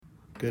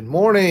Good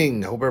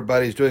morning. Hope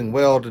everybody's doing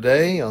well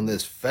today on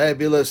this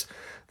fabulous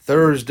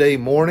Thursday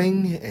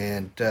morning.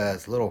 And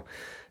it's a little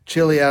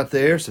chilly out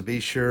there, so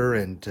be sure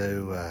and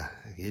to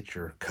get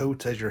your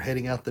coats as you're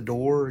heading out the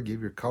door.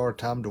 Give your car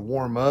time to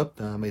warm up.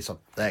 I mean, it's not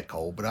that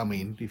cold, but I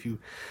mean, if you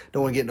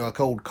don't want to get into a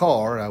cold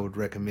car, I would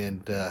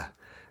recommend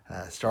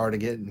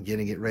starting it and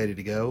getting it ready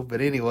to go. But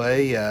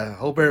anyway,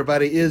 hope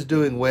everybody is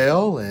doing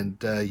well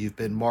and you've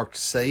been marked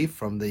safe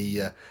from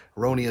the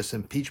erroneous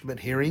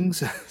impeachment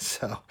hearings.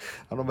 So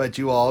I don't know about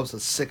you all. I'm so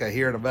sick of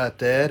hearing about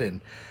that,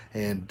 and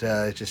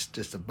it's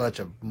just a bunch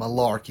of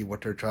malarkey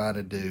what they're trying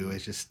to do.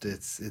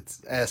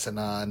 It's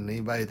asinine.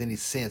 Anybody with any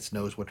sense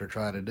knows what they're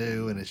trying to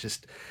do, and it's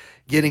just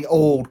getting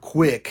old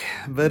quick.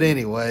 But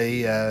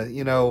anyway,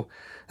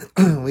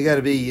 we got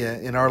to be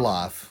in our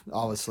life.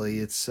 Obviously,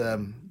 it's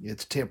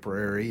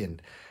temporary, and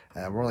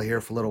we're only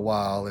here for a little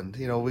while. And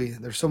we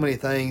there's so many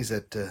things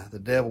that the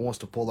devil wants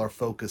to pull our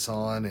focus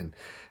on,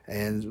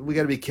 and we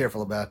got to be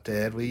careful about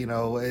that.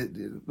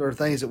 There are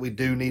things that we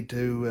do need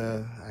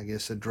to, I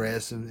guess,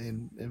 address,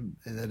 and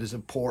that is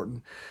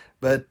important.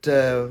 But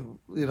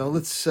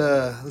let's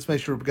make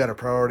sure we've got our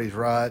priorities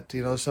right.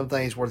 Some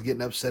things worth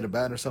getting upset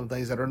about, and there's some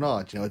things that are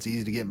not. It's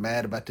easy to get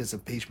mad about this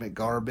impeachment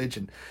garbage,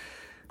 and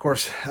of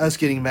course, us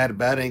getting mad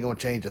about it ain't going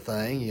to change a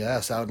thing.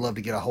 Yes, I would love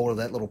to get a hold of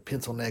that little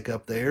pencil neck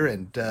up there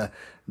and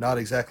not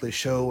exactly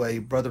show a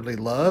brotherly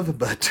love,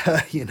 but,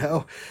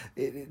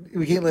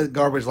 we can't let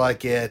garbage like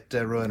that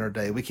ruin our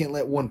day. We can't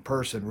let one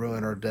person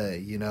ruin our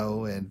day,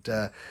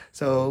 and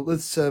so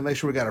let's make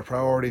sure we got our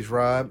priorities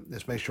right.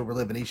 Let's make sure we're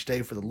living each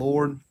day for the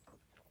Lord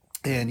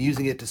and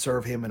using it to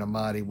serve Him in a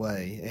mighty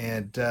way.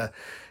 And,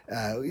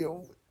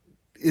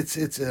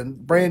 it's a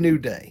brand new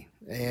day.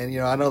 And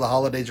I know the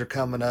holidays are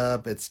coming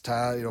up. It's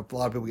time. A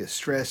lot of people get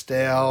stressed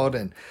out.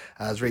 And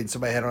I was reading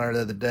somebody had on there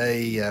the other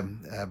day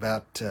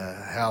about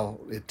how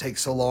it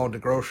takes so long to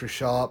grocery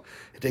shop.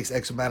 It takes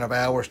X amount of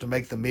hours to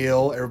make the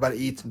meal. Everybody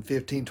eats in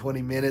 15,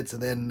 20 minutes,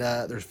 and then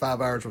there's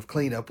 5 hours of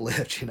cleanup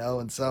left.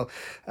 And so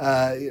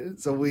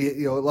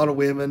we, a lot of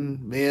women,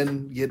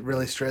 men get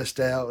really stressed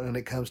out when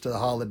it comes to the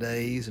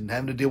holidays and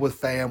having to deal with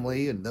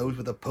family and those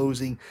with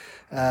opposing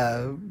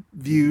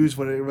views,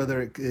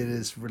 whether it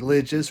is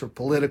religious or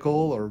political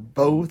or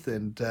both,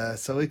 and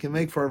so it can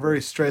make for a very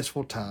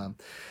stressful time.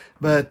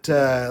 But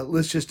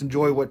let's just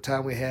enjoy what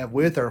time we have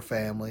with our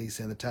families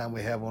and the time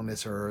we have on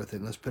this earth,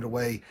 and let's put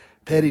away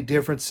petty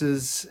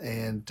differences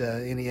and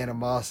any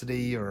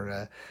animosity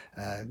or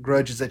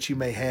grudges that you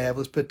may have.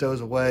 Let's put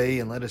those away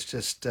and let us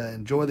just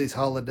enjoy these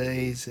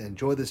holidays,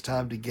 enjoy this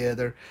time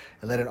together,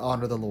 and let it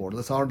honor the Lord.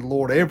 Let's honor the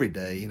Lord every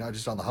day, not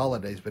just on the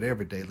holidays, but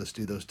every day. Let's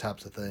do those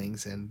types of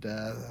things, and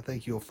I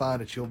think you'll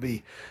find that you'll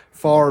be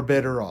far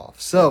better off.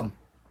 So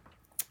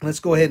let's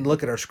go ahead and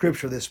look at our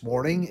scripture this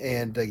morning,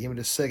 and give me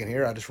just a second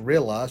here. I just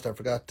realized I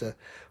forgot to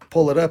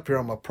pull it up here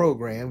on my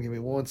program. Give me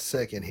 1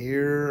 second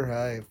here.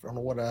 I don't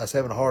know what I was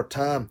having a hard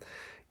time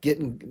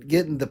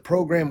getting the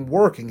program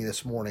working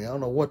this morning. I don't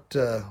know what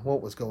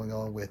was going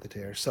on with it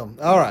here. So,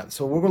 all right.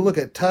 So we're going to look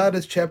at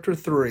Titus chapter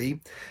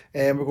 3,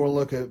 and we're going to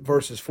look at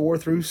verses 4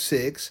 through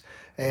 6.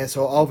 And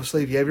so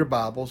obviously, if you have your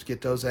Bibles,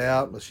 get those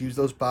out. Let's use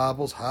those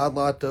Bibles,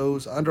 highlight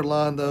those,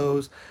 underline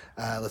those.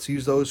 Let's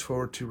use those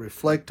to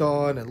reflect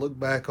on and look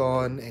back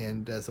on,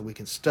 and so we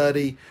can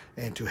study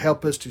and to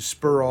help us to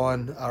spur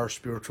on our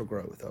spiritual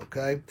growth.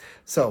 Okay,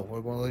 so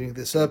we're going to link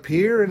this up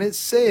here, and it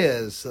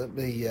says, let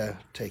me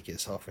take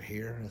this off of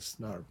here. It's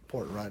not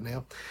important right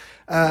now.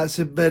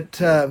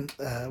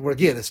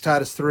 Again, it's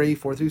Titus 3,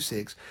 4 through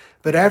 6.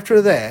 But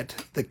after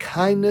that, the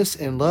kindness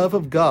and love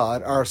of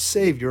God, our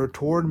Savior,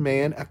 toward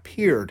man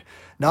appeared,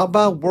 not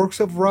by works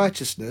of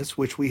righteousness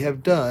which we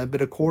have done,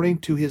 but according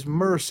to His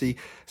mercy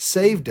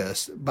saved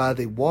us by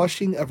the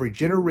washing of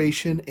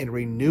regeneration and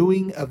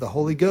renewing of the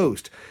Holy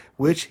Ghost,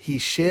 which He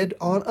shed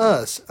on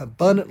us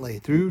abundantly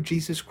through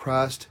Jesus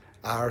Christ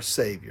our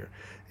Savior.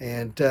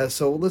 And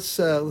so let's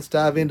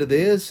dive into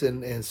this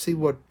and see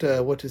what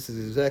this is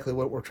exactly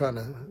what we're trying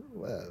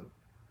to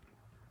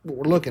what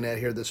we're looking at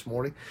here this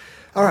morning.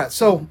 All right,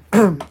 so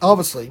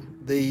obviously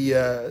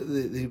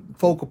the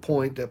focal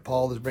point that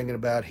Paul is bringing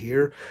about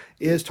here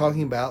is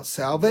talking about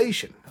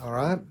salvation. All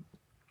right,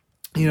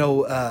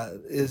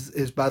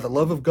 is by the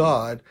love of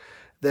God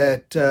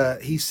that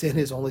He sent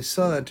His only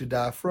Son to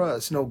die for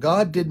us.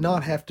 God did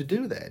not have to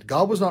do that.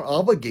 God was not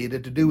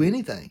obligated to do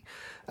anything.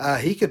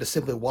 He could have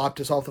simply wiped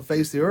us off the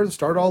face of the earth and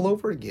start all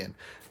over again.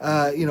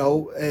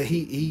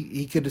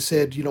 He could have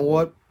said, you know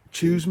what,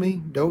 choose me,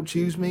 don't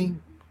choose me,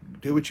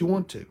 do what you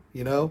want to.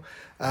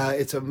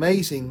 It's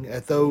amazing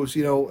at those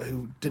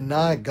who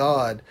deny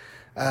God,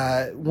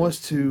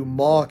 wants to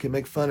mock and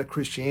make fun of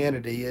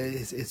Christianity.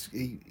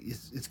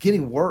 It's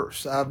getting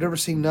worse. I've never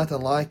seen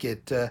nothing like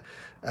it.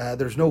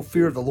 There's no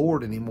fear of the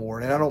Lord anymore,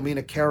 and I don't mean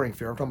a cowering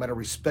fear. I'm talking about a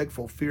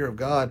respectful fear of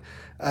God,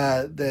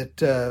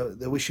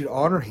 that we should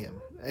honor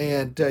Him.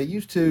 And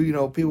used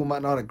to, people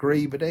might not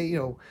agree, but they,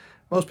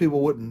 most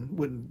people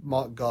wouldn't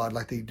mock God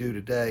like they do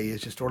today.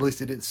 It's just, or at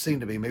least it didn't seem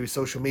to be. Maybe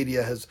social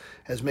media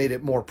has made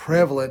it more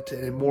prevalent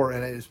and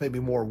it's maybe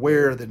more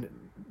aware than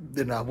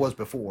than I was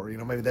before.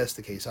 Maybe that's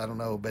the case. I don't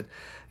know. But,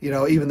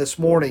 even this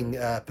morning,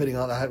 I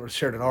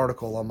shared an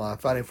article on my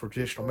Fighting for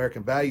Traditional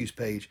American Values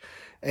page,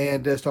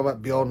 and it's talking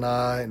about Bill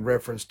Nye in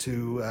reference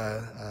to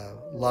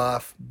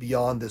life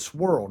beyond this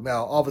world.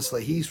 Now,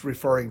 obviously, he's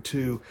referring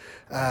to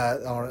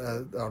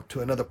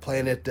another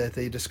planet that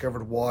they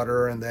discovered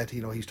water, and that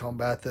he's talking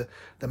about the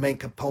main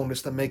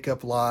components that make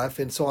up life.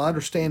 And so I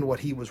understand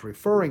what he was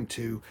referring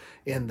to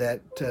in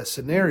that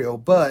scenario.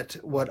 But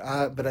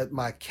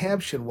my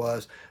caption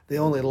was, the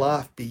only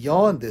life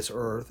beyond this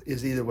earth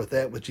is either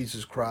with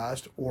Jesus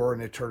Christ or an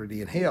eternity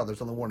in hell.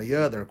 There's only one or the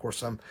other. Of course,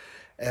 some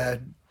uh,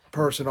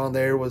 person on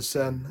there was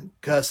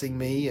cussing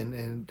me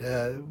and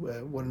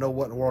want to know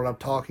what in the world I'm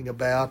talking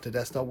about.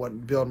 That's not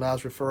what Bill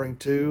Nye's referring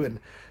to.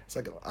 And it's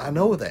like, I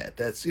know that.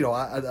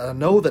 I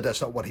know that that's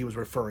not what he was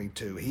referring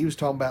to. He was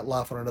talking about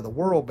life on another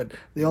world, but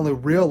the only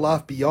real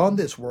life beyond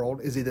this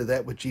world is either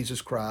that with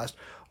Jesus Christ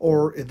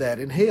or that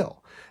in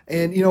hell.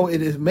 And,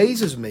 it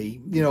amazes me,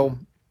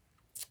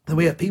 and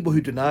we have people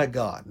who deny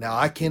God. Now,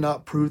 I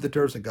cannot prove that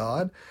there's a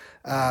God.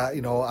 We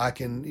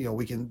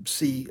can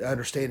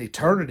understand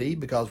eternity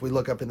because we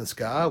look up in the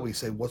sky. We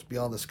say, what's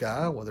beyond the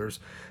sky? Well, there's,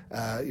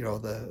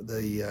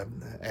 the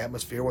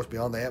atmosphere. What's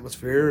beyond the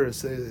atmosphere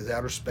is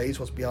outer space.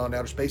 What's beyond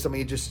outer space? I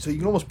mean, so you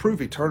can almost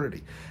prove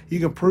eternity. You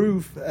can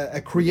prove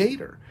a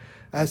creator.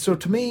 So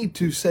to me,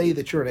 to say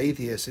that you're an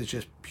atheist is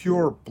just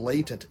pure,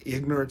 blatant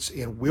ignorance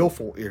and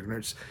willful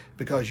ignorance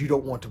because you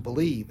don't want to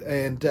believe.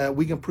 And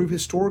we can prove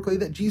historically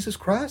that Jesus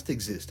Christ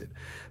existed.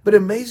 But it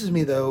amazes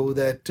me, though,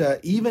 that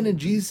even in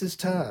Jesus'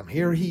 time,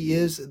 here he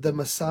is the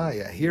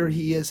Messiah. Here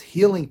he is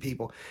healing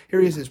people.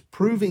 Here he is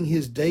proving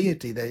his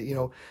deity,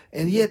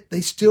 and yet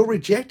they still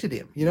rejected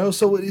him.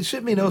 So it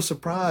should be no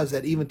surprise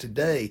that even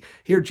today,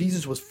 here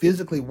Jesus was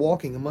physically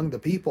walking among the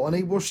people, and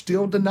they were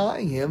still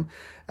denying him.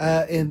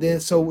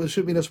 So it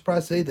should be no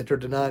surprise today that they're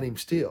denying him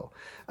still.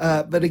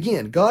 But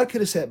again, God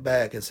could have sat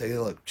back and said,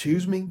 look,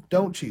 choose me,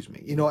 don't choose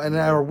me. And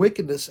our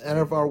wickedness, out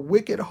of our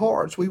wicked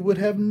hearts, we would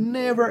have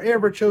never,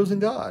 ever chosen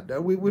God.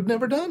 We would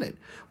never done it.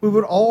 We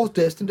would all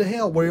destined to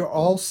hell. We are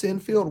all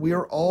sin-filled. We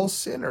are all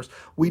sinners.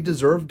 We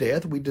deserve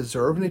death. We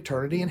deserve an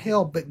eternity in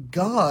hell. But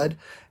God,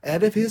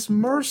 out of his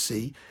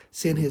mercy,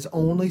 sent his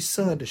only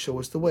son to show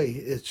us the way.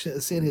 It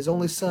sent his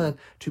only son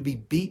to be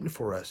beaten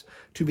for us,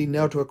 to be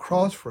nailed to a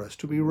cross for us,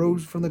 to be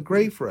rose from the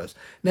grave for us.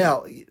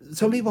 Now,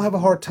 some people have a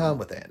hard time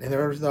with that. And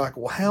they're like,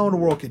 well, how in the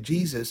world could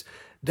Jesus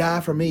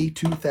die for me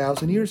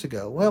 2,000 years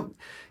ago? Well,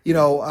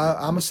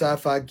 I'm a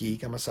sci-fi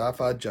geek. I'm a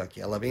sci-fi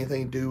junkie. I love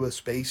anything to do with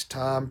space,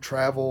 time,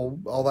 travel,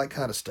 all that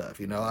kind of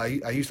stuff. I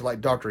used to like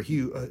Doctor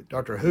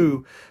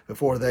Who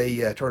before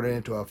they turned it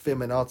into a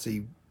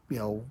feminazi,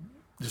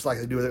 just like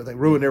they do with everything,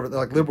 ruin everything,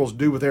 like liberals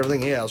do with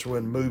everything else,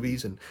 ruin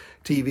movies and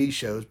TV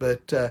shows.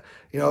 But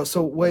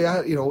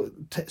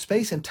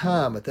space and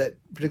time at that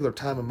particular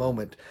time and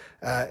moment,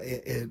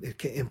 it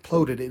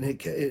imploded,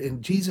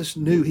 and Jesus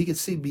knew he could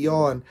see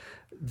beyond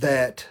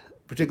that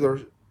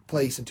particular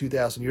place in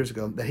 2,000 years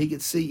ago, that he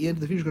could see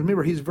into the future. Because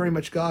remember, he's very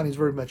much God, and he's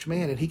very much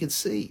man, and he could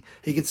see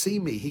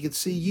me, he could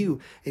see you,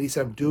 and he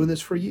said, I'm doing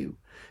this for you.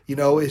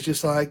 It's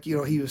just like, he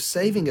was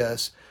saving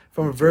us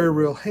from a very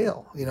real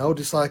hell.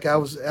 Just like I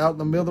was out in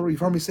the middle of the road.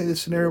 You've heard me say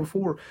this scenario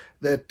before,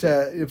 that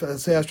if I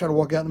say I was trying to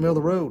walk out in the middle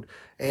of the road,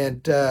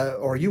 and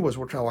or you were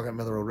trying to walk out in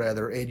the middle of the road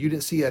rather, and you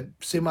didn't see a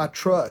semi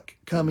truck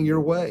coming your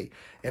way,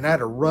 and I had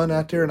to run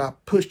out there and I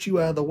pushed you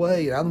out of the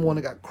way, and I'm the one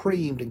that got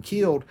creamed and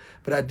killed,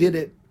 but I did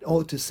it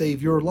only to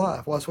save your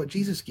life. Well, that's what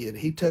Jesus did.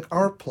 He took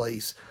our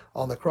place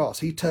on the cross.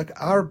 He took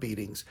our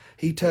beatings.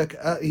 He did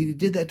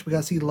that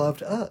because he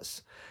loved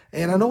us.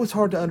 And I know it's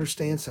hard to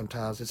understand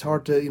sometimes. It's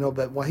hard to,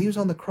 but while he was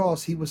on the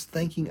cross, he was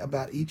thinking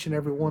about each and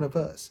every one of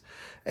us.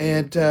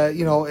 And, I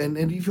know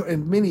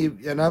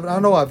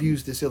I've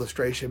used this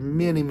illustration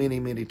many,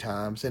 many, many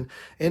times.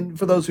 And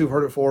for those who've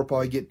heard it before,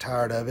 probably get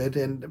tired of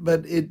it.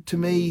 But it, to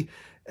me,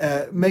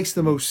 makes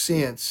the most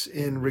sense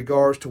in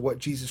regards to what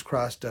Jesus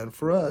Christ done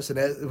for us. And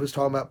it was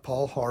talking about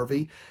Paul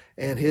Harvey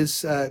and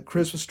his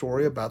Christmas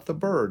story about the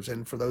birds.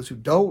 And for those who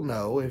don't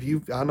know,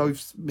 I know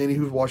many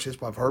who've watched this,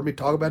 but I've heard me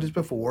talk about this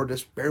before.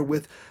 Just bear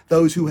with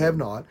those who have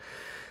not.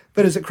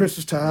 But as at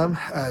Christmas time,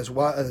 his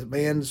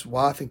man's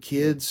wife and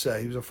kids,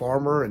 he was a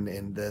farmer,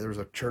 and there was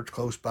a church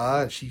close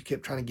by, and she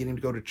kept trying to get him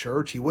to go to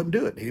church. He wouldn't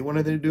do it. He didn't want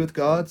anything to do with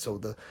God. So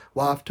the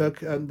wife took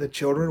the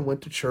children and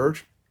went to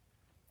church.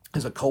 It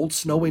was a cold,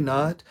 snowy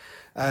night,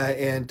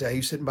 and he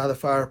was sitting by the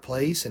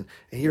fireplace, and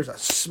he hears a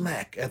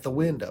smack at the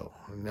window.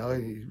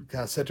 He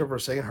kind of sat there for a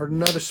second, heard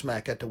another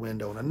smack at the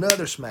window, and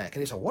another smack,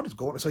 and he said, what is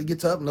going on? So he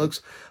gets up and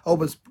looks,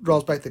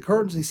 draws back the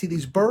curtains, and you see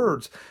these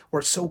birds,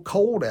 where it's so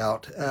cold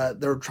out,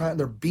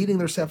 they're beating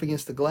themselves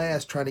against the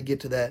glass, trying to get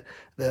to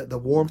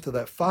the warmth of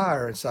that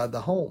fire inside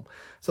the home.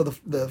 So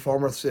the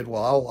farmer said,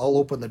 well, I'll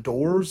open the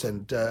doors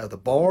and the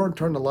barn,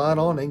 turn the light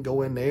on, and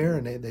go in there,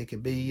 and they can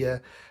be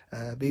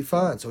be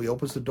fine. So he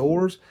opens the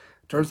doors,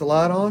 turns the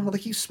light on. Well, they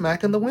keep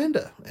smacking the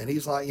window, and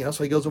he's like,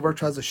 so he goes over,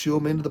 tries to shoo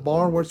them into the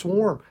barn where it's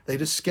warm. They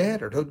just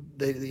scatter.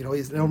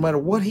 No matter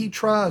what he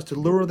tries to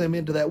lure them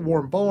into that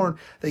warm barn,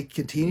 they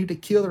continue to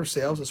kill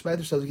themselves and smack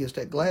themselves against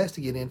that glass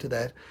to get into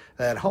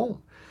that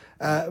home.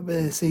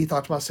 And see, he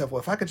thought to myself,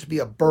 well, if I could just be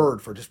a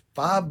bird for just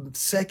 5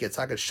 seconds,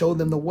 I could show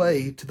them the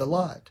way to the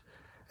light.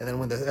 And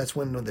then that's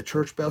when the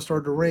church bell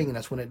started to ring, and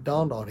that's when it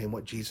dawned on him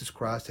what Jesus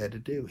Christ had to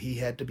do. He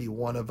had to be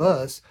one of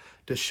us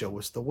to show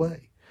us the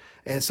way.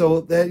 And so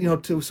that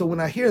so when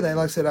I hear that,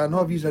 like I said, I know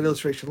I've used that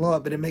illustration a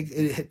lot, but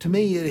to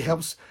me it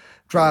helps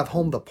drive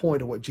home the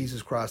point of what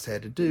Jesus Christ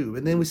had to do.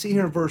 And then we see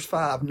here in verse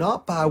 5,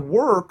 not by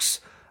works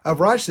of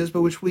righteousness,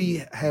 but which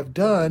we have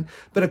done,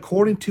 but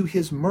according to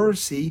his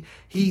mercy,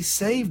 he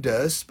saved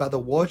us by the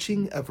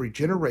washing of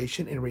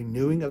regeneration and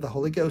renewing of the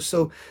Holy Ghost.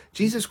 So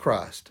Jesus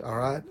Christ, all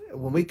right,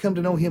 when we come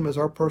to know him as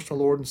our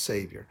personal Lord and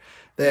Savior,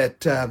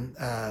 that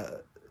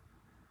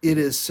it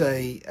is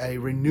a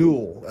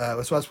renewal.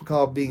 That's what we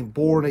call being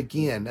born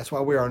again. That's why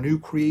we are a new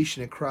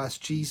creation in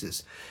Christ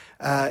Jesus.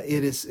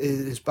 It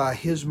is by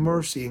his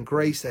mercy and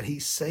grace that he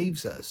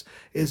saves us.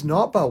 It is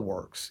not by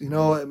works.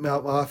 My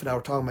wife and I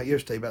were talking about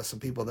yesterday about some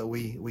people that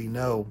we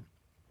know.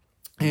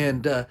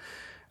 And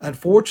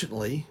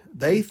unfortunately,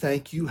 they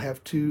think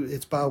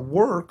it's by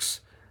works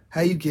how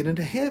you get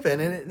into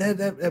heaven. And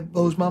that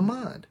blows my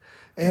mind.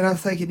 And I'm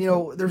thinking,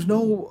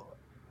 you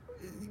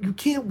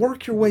can't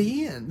work your way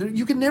in.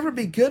 You can never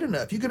be good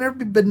enough. You can never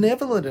be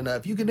benevolent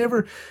enough.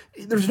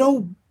 There's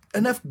no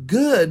enough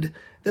good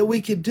that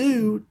we could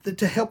do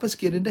to help us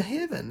get into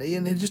heaven.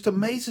 And it just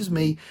amazes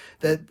me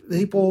that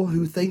people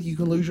who think you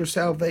can lose your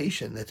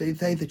salvation, that they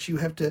think that you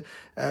have to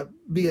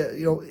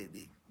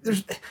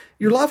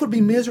your life would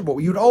be miserable.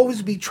 You'd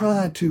always be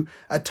trying to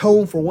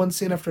atone for one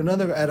sin after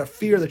another out of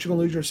fear that you're going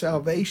to lose your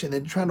salvation,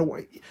 and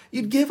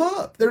you'd give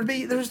up.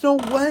 There's no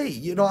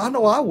way. I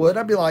know I would.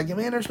 I'd be like,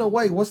 man, there's no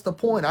way. What's the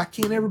point? I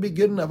can't ever be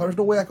good enough. There's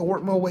no way I can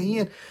work my way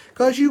in,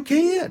 because you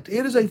can't.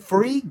 It is a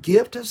free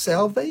gift of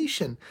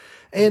salvation.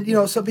 And,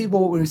 some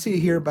people, when we see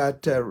here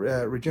about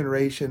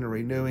regeneration and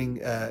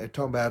renewing,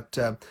 talking about,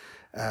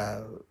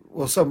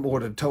 some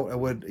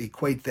would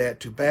equate that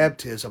to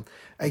baptism.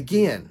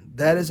 Again,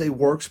 that is a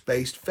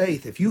works-based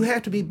faith. If you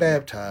have to be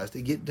baptized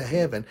to get into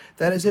heaven,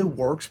 that is a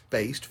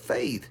works-based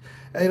faith.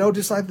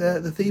 Just like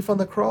the thief on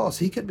the cross,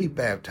 he could be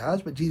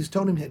baptized, but Jesus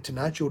told him,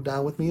 tonight you'll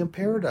dine with me in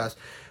paradise.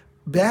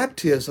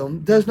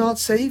 Baptism does not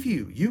save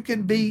you. You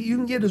can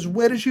get as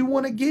wet as you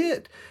want to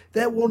get.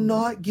 That will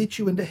not get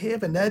you into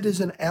heaven. That is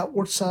an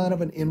outward sign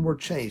of an inward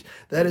change.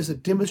 That is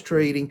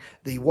demonstrating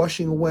the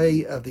washing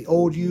away of the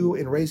old you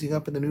and raising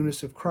up in the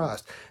newness of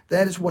Christ.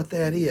 That is what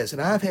that is.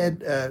 And I've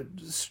had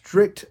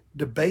strict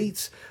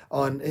debates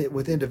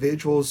with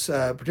individuals,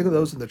 particularly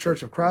those in the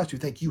Church of Christ, who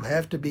think you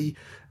have to be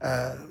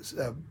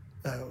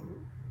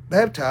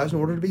baptized in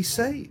order to be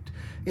saved.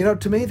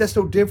 To me, that's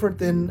no different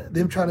than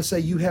them trying to say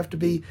you have to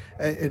be,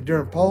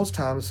 during Paul's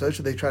time and such,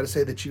 they try to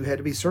say that you had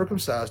to be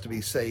circumcised to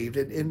be saved.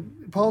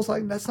 And Paul's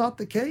like, that's not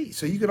the case.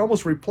 So you can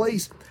almost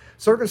replace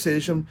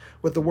circumcision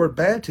with the word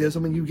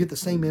baptism and you get the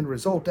same end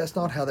result. That's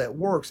not how that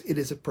works. It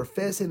is a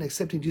professing and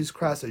accepting Jesus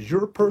Christ as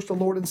your personal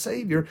Lord and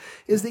Savior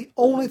is the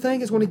only thing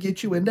that's going to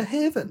get you into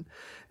heaven.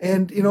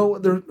 And,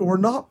 we're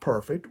not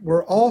perfect.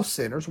 We're all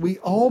sinners. We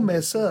all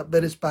mess up,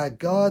 but it's by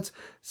God's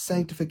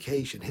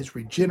sanctification, his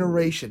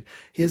regeneration,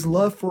 his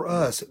love for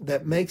us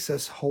that makes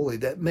us holy,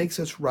 that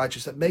makes us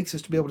righteous, that makes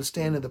us to be able to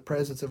stand in the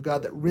presence of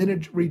God, that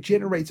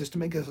regenerates us to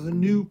make us a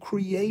new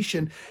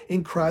creation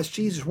in Christ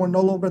Jesus. We're no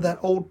longer that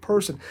old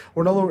person.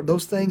 We're no longer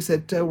those things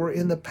that were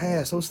in the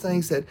past, those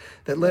things that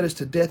led us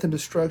to death and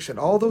destruction.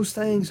 All those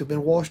things have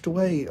been washed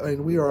away,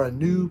 and we are a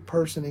new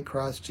person in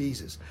Christ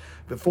Jesus.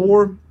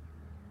 Before,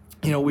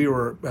 we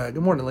were good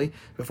morning, Lee.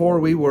 Before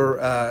we were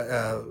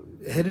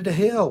headed to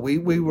hell, we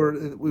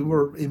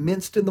were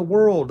immersed in the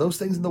world. Those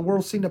things in the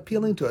world seemed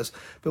appealing to us.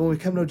 But when we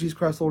come to know Jesus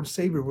Christ, Lord and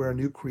Savior, we're a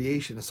new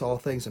creation. It's all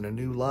things in a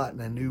new light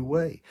and a new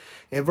way.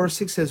 And verse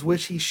 6 says,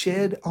 "Which He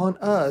shed on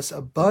us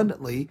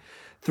abundantly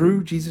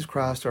through Jesus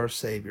Christ our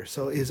Savior."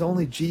 So it is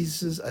only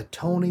Jesus'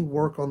 atoning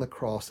work on the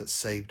cross that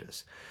saved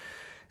us.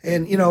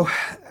 And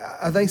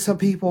I think some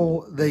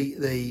people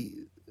they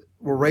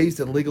were raised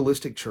in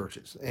legalistic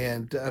churches,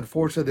 and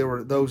unfortunately there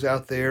were those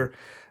out there.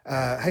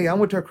 Hey, I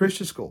went to a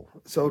Christian school,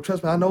 so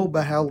trust me, I know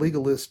about how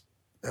legalist.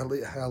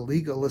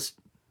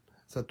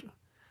 So,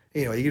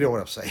 you know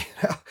what I'm saying,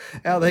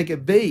 how they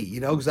could be,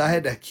 because I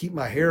had to keep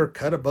my hair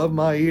cut above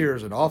my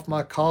ears and off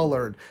my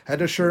collar, and had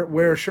to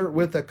wear a shirt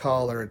with a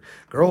collar, and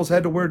girls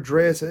had to wear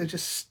dresses. It's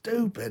just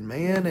stupid,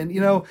 man. And,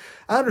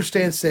 I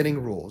understand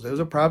setting rules. It was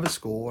a private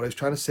school, and I was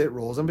trying to set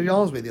rules. And to be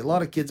honest with you, a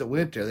lot of kids that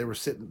went there, they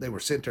were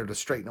sent there to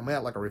straighten them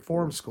out like a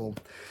reform school.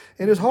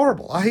 And it was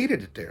horrible. I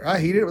hated it there. I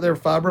hated it with every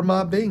fiber of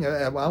my being.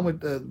 When I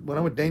went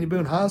to Danny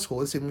Boone High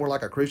School, it seemed more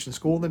like a Christian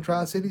school than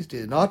Tri-Cities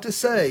did. Not to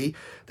say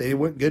they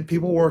weren't good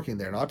people working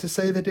there. Not to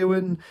say that they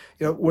wouldn't,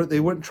 they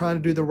weren't trying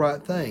to do the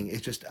right thing.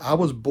 It's just I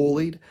was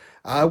bullied.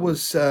 I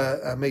was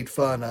made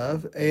fun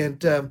of,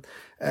 and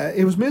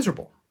it was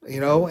miserable.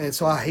 and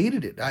so I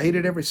hated it. I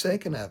hated every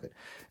second of it.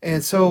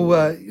 And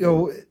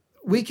so,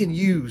 we can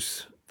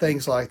use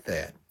things like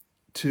that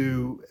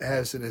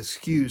as an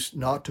excuse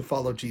not to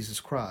follow Jesus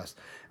Christ,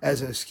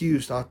 as an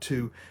excuse not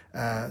to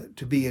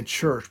be in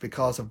church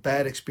because of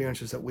bad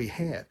experiences that we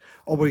had.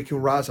 Or we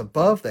can rise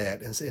above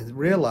that and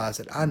realize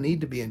that I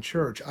need to be in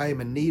church. I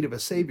am in need of a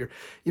Savior.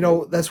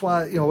 That's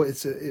why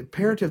it's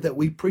imperative that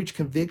we preach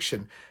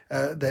conviction,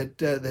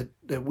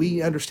 that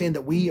we understand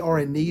that we are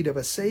in need of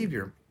a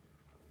Savior.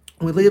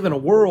 We live in a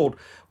world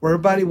where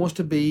everybody wants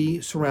to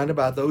be surrounded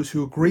by those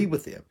who agree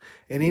with them.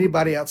 And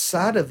anybody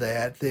outside of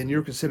that, then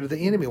you're considered the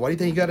enemy. Why do you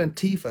think you got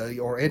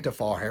Antifa or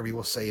Antifa, however you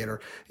will say it?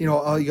 Or, you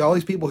got all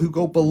these people who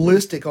go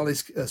ballistic on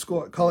these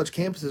college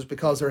campuses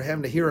because they're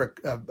having to hear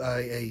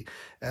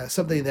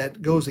something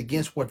that goes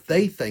against what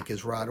they think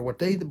is right or what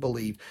they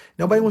believe.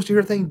 Nobody wants to hear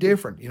anything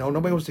different.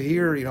 Nobody wants to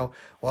hear,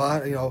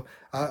 well,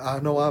 I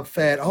know I'm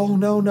fat. Oh,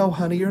 no,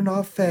 honey, you're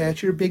not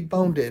fat. You're big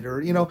boned.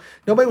 Or,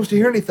 nobody wants to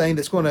hear anything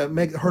that's going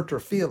to hurt their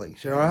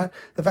feelings. Right?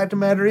 The fact of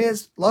the matter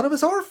is, a lot of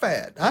us are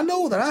fat. I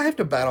know that I have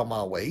to battle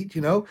my weight.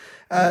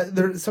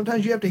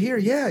 Sometimes you have to hear,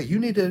 yeah, you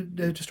need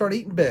to start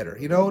eating better.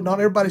 Not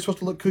everybody's supposed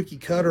to look cookie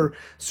cutter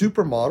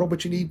supermodel,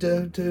 but you need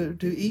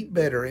to eat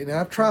better. And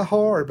I try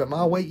hard, but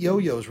my weight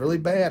yo-yos really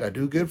bad. I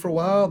do good for a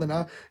while, then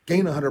I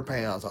gain 100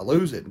 pounds. I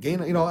lose it.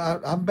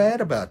 I'm bad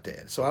about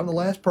that. So I'm the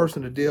last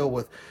person to deal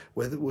with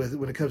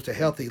when it comes to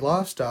healthy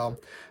lifestyle.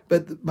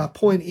 But my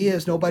point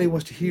is, nobody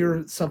wants to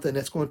hear something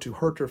that's going to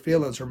hurt their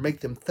feelings or make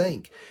them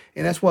think.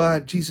 And that's why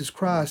Jesus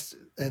Christ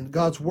and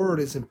God's word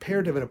is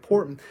imperative and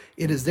important.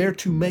 It is there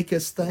to make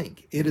us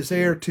think. It is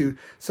there to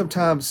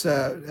sometimes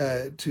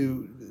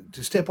to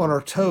step on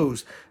our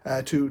toes,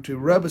 to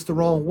rub us the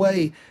wrong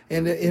way,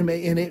 and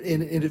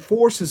it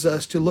forces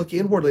us to look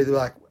inwardly,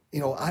 like,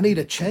 I need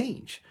a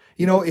change.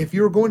 If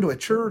you're going to a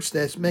church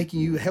that's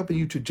helping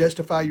you to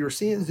justify your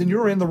sins, then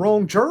you're in the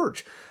wrong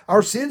church.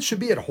 Our sins should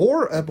be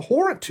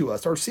abhorrent to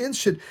us. Our sins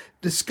should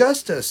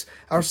disgust us.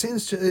 Our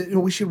sins,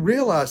 we should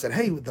realize that,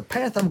 hey, the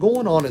path I'm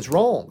going on is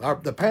wrong.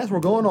 The path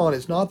we're going on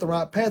is not the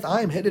right path.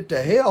 I am headed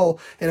to hell,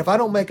 and if I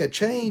don't make a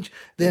change,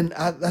 then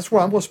that's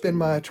where I'm going to spend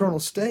my eternal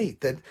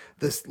state. That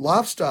this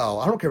lifestyle,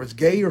 I don't care if it's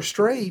gay or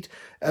straight,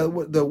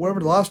 whatever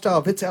the lifestyle,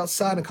 if it's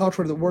outside and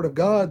contrary to the Word of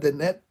God, then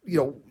that,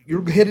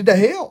 you're headed to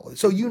hell.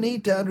 So you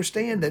need to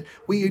understand that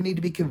we need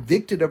to be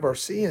convicted of our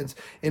sins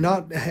and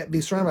not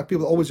be surrounded by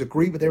people that always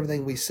agree with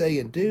everything we say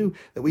and do,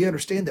 that we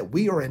understand that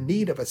we are in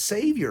need of a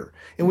Savior,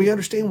 and we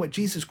understand what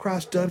Jesus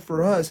Christ done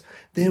for us.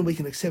 Then we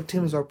can accept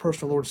Him as our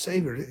personal Lord and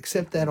Savior,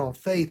 accept that on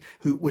faith,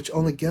 which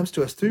only comes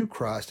to us through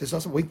Christ. It's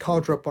not something we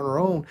conjure up on our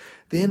own.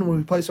 Then when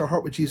we place our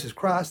heart with Jesus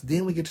Christ,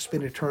 then we get to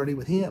spend eternity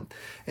with Him.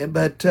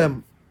 But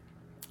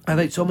I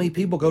think so many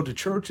people go to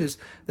churches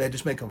that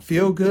just make them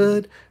feel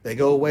good. They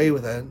go away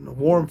with a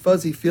warm,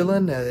 fuzzy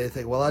feeling. They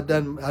think, well, I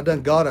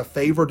done God a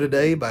favor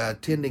today by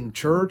attending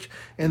church.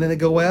 And then they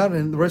go out,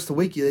 and the rest of the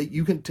week,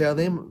 you can tell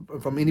them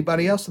from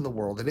anybody else in the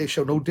world that they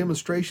show no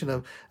demonstration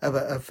of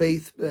a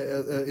faith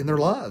in their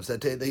lives. That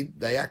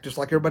they act just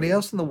like everybody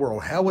else in the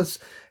world. How is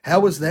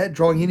that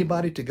drawing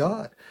anybody to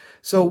God?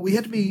 So we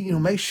have to be,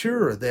 make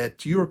sure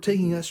that you're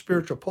taking that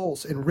spiritual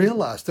pulse and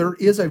realize there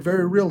is a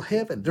very real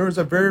heaven. There is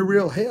a very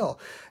real hell.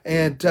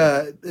 And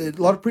a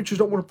lot of preachers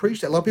don't want to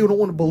preach that. A lot of people don't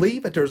want to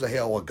believe that there's a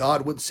hell. Well,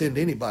 God wouldn't send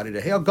anybody to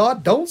hell.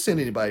 God don't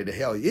send anybody to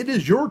hell. It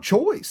is your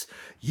choice.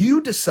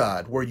 You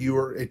decide where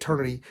your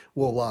eternity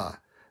will lie.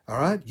 All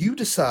right, you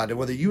decide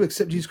whether you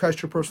accept Jesus Christ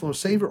as your personal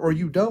Savior or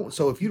you don't.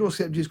 So if you don't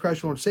accept Jesus Christ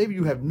as your Lord and Savior,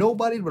 you have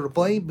nobody to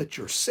blame but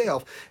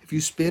yourself if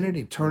you spend an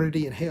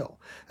eternity in hell.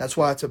 That's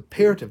why it's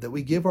imperative that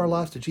we give our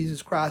lives to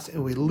Jesus Christ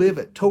and we live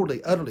it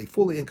totally, utterly,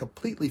 fully, and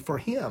completely for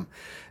Him,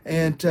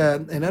 and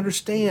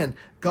understand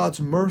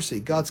God's mercy,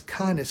 God's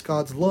kindness,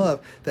 God's love.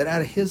 That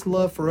out of His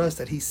love for us,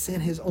 that He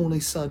sent His only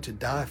Son to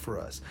die for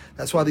us.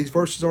 That's why these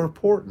verses are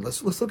important.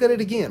 Let's look at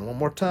it again one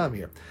more time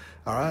here.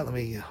 All right, let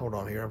me hold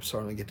on here. I'm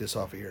sorry, let me get this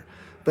off of here.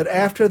 But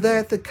after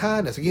that, the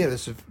kindness, again,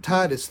 this is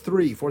Titus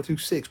 3, 4 through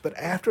 6. But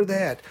after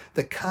that,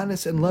 the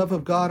kindness and love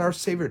of God our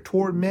Savior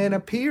toward man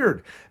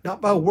appeared,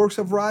 not by works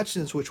of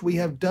righteousness which we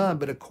have done,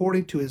 but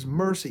according to His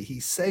mercy He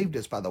saved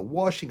us by the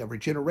washing of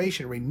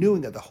regeneration,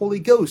 renewing of the Holy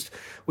Ghost,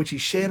 which He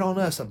shed on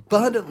us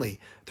abundantly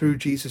through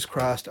Jesus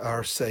Christ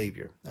our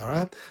Savior. All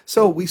right?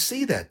 So we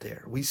see that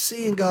there. We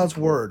see in God's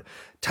Word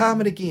time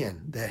and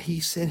again that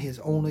He sent His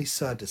only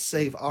Son to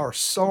save our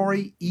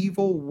sorry,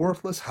 evil,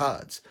 worthless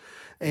hides.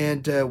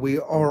 And we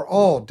are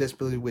all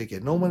desperately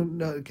wicked. No one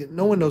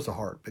knows the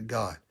heart but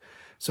God.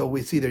 So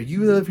it's either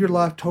you live your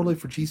life totally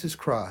for Jesus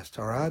Christ,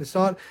 all right? It's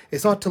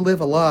not to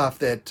live a life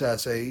that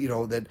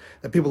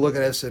that people look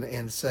at us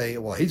and say,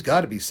 well, he's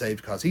got to be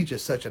saved because he's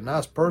just such a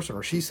nice person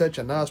or she's such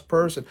a nice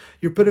person.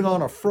 You're putting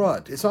on a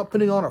front. It's not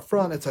putting on a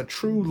front. It's a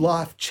true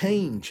life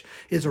change.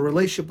 It's a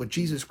relationship with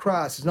Jesus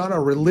Christ. It's not a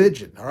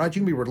religion, all right? You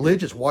can be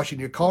religious washing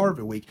your car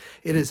every week.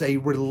 It is a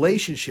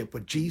relationship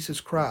with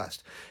Jesus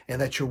Christ, and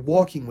that you're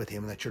walking with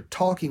Him, and that you're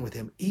talking with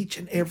Him each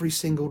and every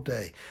single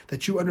day,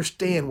 that you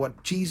understand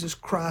what Jesus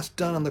Christ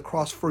done done on the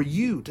cross for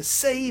you, to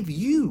save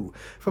you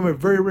from a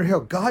very real hell.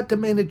 God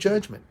demanded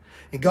judgment,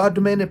 and God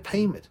demanded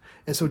payment.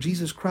 And so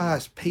Jesus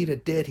Christ paid a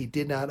debt he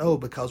did not owe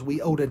because we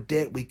owed a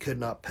debt we could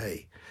not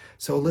pay.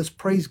 So let's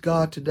praise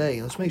God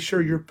today. Let's make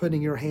sure you're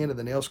putting your hand in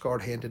the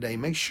nail-scarred hand today.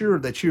 Make sure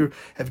that you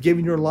have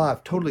given your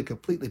life totally,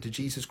 completely to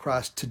Jesus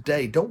Christ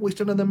today. Don't waste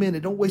another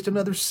minute. Don't waste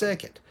another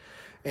second.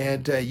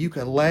 And you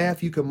can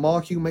laugh, you can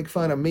mock, you can make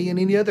fun of me and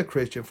any other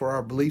Christian for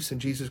our beliefs in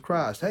Jesus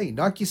Christ. Hey,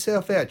 knock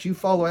yourself out. You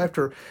follow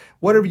after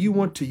whatever you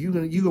want to. You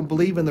can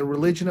believe in the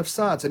religion of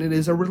science, and it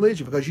is a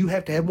religion because you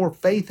have to have more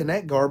faith in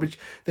that garbage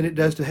than it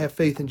does to have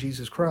faith in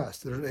Jesus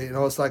Christ.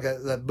 It's like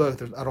that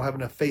book, I Don't Have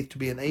Enough Faith to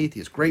Be an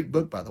Atheist. Great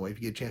book, by the way,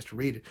 if you get a chance to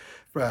read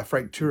it,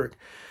 Frank Turek.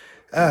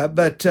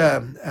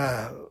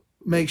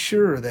 Make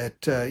sure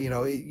that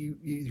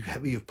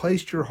you've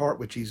placed your heart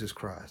with Jesus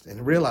Christ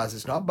and realize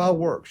it's not by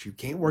works. You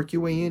can't work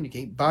your way in. You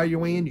can't buy your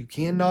way in. You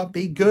cannot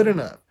be good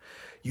enough.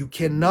 You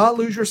cannot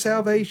lose your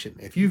salvation.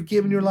 If you've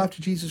given your life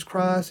to Jesus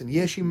Christ, and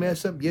yes, you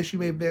mess up, yes, you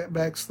may be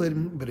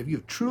backslidden, but if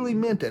you've truly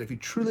meant that, if you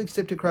truly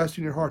accepted Christ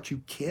in your heart,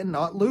 you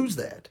cannot lose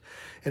that.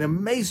 It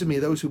amazes me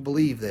those who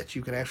believe that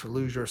you can actually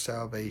lose your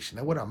salvation.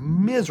 Now, what a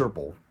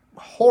miserable,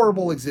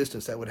 horrible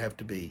existence that would have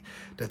to be,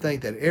 to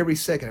think that every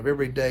second of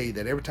every day,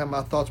 that every time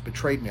my thoughts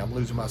betrayed me, I'm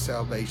losing my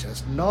salvation.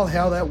 That's not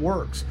how that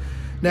works.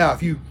 Now,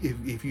 if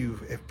you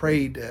have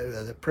prayed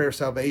the prayer of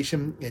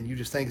salvation and you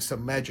just think of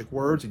some magic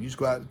words and you just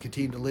go out and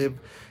continue to live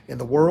in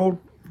the world,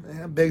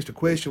 that begs to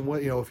question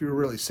what, if you're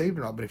really saved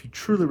or not. But if you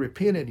truly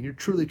repented and you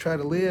truly try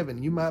to live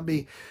and you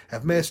might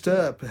have messed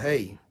up,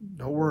 hey,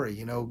 don't worry.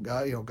 God's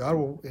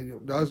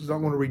not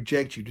going to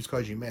reject you just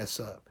because you mess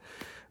up.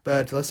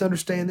 But let's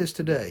understand this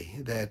today,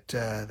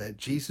 that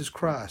Jesus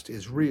Christ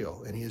is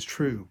real and he is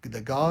true.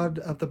 The God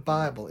of the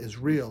Bible is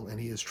real and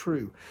he is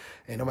true.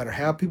 And no matter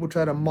how people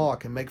try to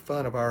mock and make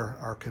fun of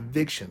our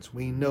convictions,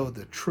 we know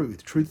the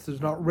truth. Truth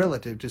is not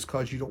relative just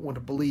because you don't want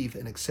to believe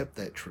and accept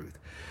that truth.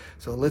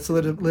 So let's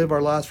live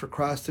our lives for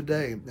Christ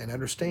today and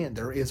understand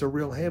there is a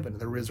real heaven,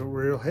 there is a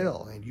real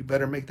hell, and you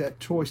better make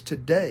that choice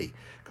today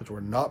because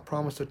we're not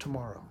promised a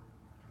tomorrow.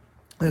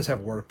 Let's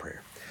have a word of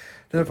prayer.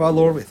 Dear Father,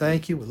 Lord, we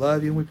thank you, we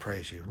love you, and we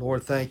praise you.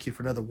 Lord, thank you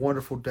for another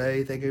wonderful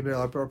day. Thank you for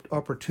the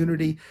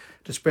opportunity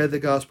to spread the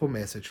gospel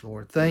message,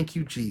 Lord. Thank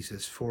you,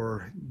 Jesus,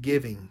 for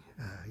giving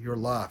your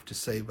life to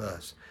save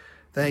us.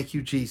 Thank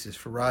you, Jesus,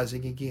 for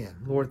rising again.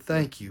 Lord,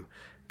 thank you,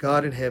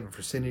 God in heaven,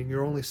 for sending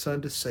your only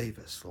Son to save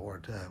us,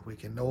 Lord.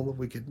 We'd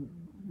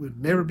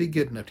never be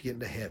good enough to get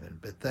into heaven,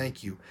 but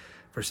thank you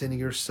for sending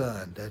your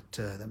Son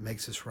that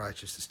makes us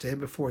righteous, to stand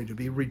before you, to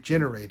be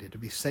regenerated, to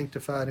be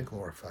sanctified and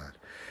glorified.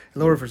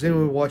 And Lord, if there's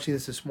anyone watching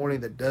this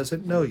morning that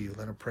doesn't know you,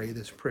 let them pray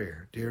this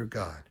prayer. Dear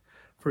God,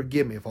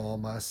 forgive me of all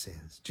my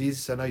sins.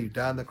 Jesus, I know you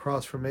died on the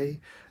cross for me.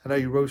 I know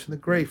you rose from the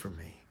grave for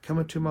me. Come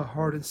into my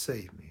heart and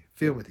save me.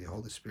 Fill me with the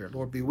Holy Spirit.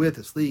 Lord, be with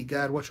us. Lead,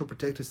 guide, watch, and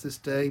protect us this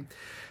day.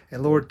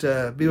 And Lord,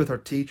 be with our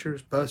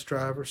teachers, bus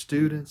drivers,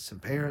 students,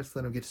 and parents.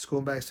 Let them get to school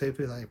and back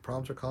safely without any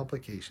problems or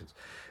complications.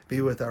 Be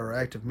with our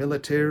active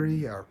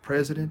military, our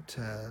president,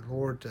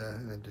 Lord,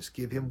 and just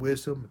give him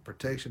wisdom and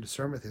protection,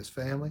 discernment with his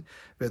family.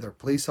 Be with our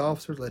police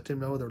officers. Let them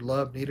know they're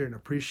loved, needed, and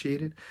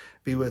appreciated.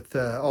 Be with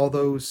all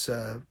those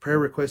prayer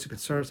requests and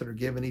concerns that are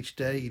given each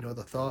day. You know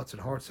the thoughts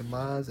and hearts and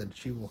minds, and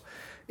that you will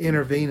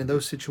intervene in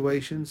those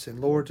situations. And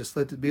Lord, just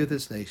let it be with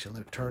this nation.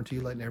 Let it turn to you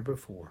like never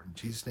before. In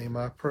Jesus' name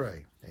I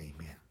pray.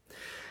 Amen.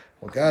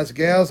 Well, guys and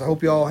gals, I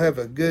hope you all have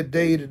a good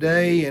day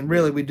today. And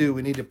really, we do.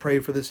 We need to pray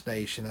for this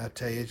nation. I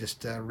tell you,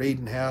 just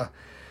reading how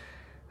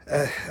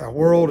our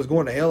world is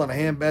going to hell in a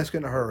handbasket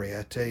in a hurry.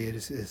 I tell you,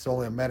 it's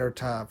only a matter of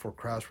time before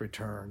Christ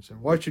returns.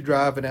 And what you're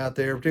driving out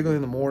there, particularly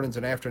in the mornings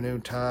and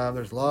afternoon time,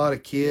 there's a lot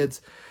of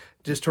kids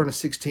just turning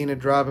 16 and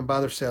driving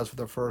by themselves for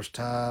the first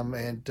time.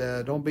 And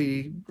don't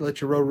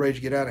let your road rage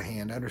get out of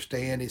hand.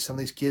 Understand some of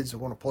these kids are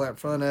going to pull out in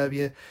front of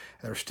you.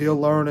 They're still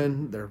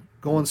learning. They're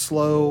going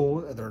slow.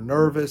 They're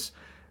nervous.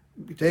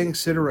 Take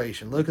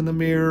consideration. Look in the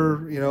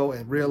mirror,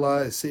 and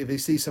realize, see if you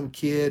see some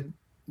kid,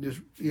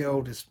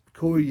 just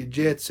cool your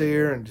jets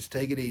here and just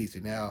take it easy.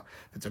 Now,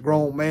 if it's a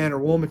grown man or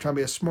woman trying to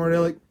be a smart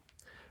aleck,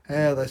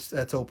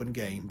 that's open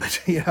game.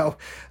 But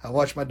I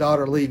watch my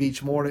daughter leave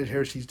each morning.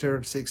 Here she's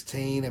turned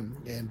 16,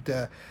 and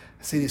I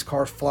see these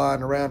cars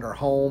flying around her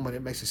home, and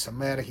it makes me so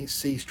mad I can't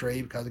see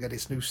straight because I got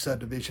this new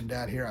subdivision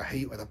down here I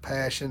hate with a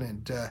passion,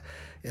 and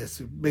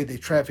it's made the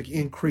traffic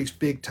increase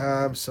big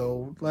time.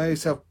 So let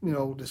yourself,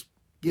 just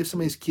give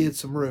some of these kids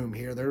some room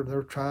here.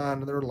 They're trying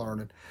and they're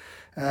learning.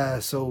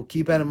 So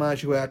keep that in mind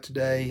as you go out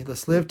today.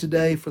 Let's live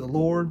today for the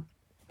Lord.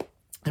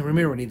 And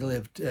remember, we need to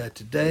live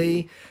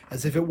today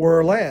as if it were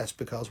our last,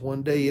 because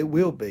one day it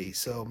will be.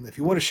 So if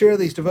you want to share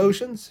these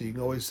devotions, you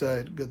can always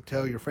go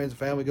tell your friends and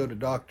family. Go to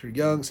Dr.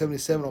 Young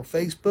 77 on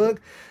Facebook.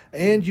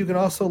 And you can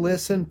also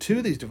listen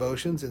to these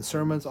devotions and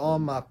sermons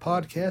on my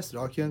podcast,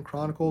 Dr. Young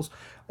Chronicles,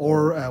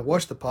 or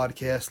watch the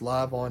podcast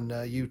live on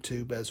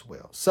YouTube as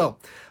well. So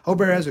hope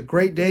everyone has a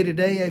great day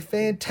today, a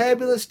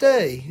fantabulous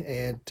day.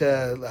 And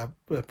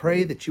I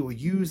pray that you will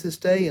use this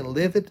day and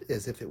live it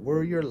as if it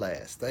were your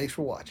last. Thanks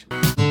for watching.